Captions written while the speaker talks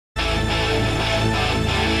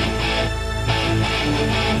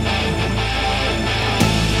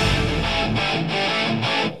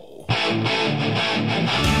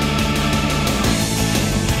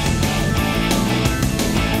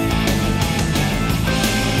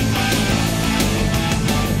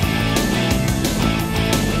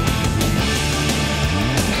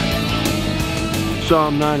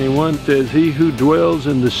Psalm 91 says, "He who dwells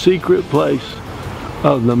in the secret place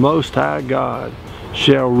of the Most High God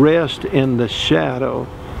shall rest in the shadow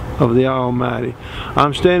of the Almighty."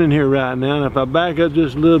 I'm standing here right now, and if I back up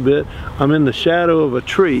just a little bit, I'm in the shadow of a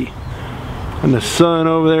tree. And the sun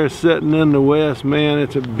over there setting in the west. Man,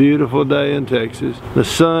 it's a beautiful day in Texas. The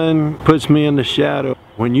sun puts me in the shadow.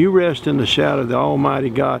 When you rest in the shadow of the Almighty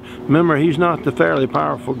God, remember, He's not the fairly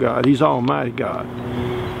powerful God. He's Almighty God.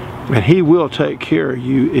 And He will take care of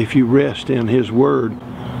you if you rest in His Word.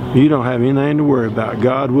 You don't have anything to worry about.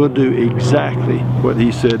 God will do exactly what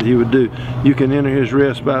He said He would do. You can enter His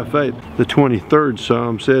rest by faith. The 23rd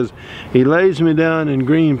Psalm says, "He lays me down in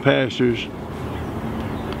green pastures.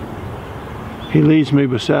 He leads me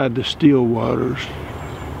beside the still waters.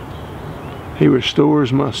 He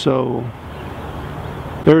restores my soul."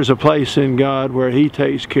 There's a place in God where He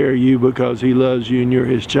takes care of you because He loves you and you're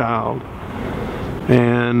His child.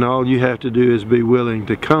 And all you have to do is be willing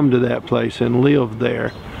to come to that place and live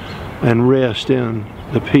there and rest in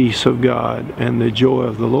the peace of God and the joy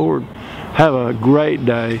of the Lord. Have a great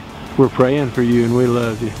day. We're praying for you and we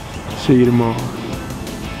love you. See you tomorrow.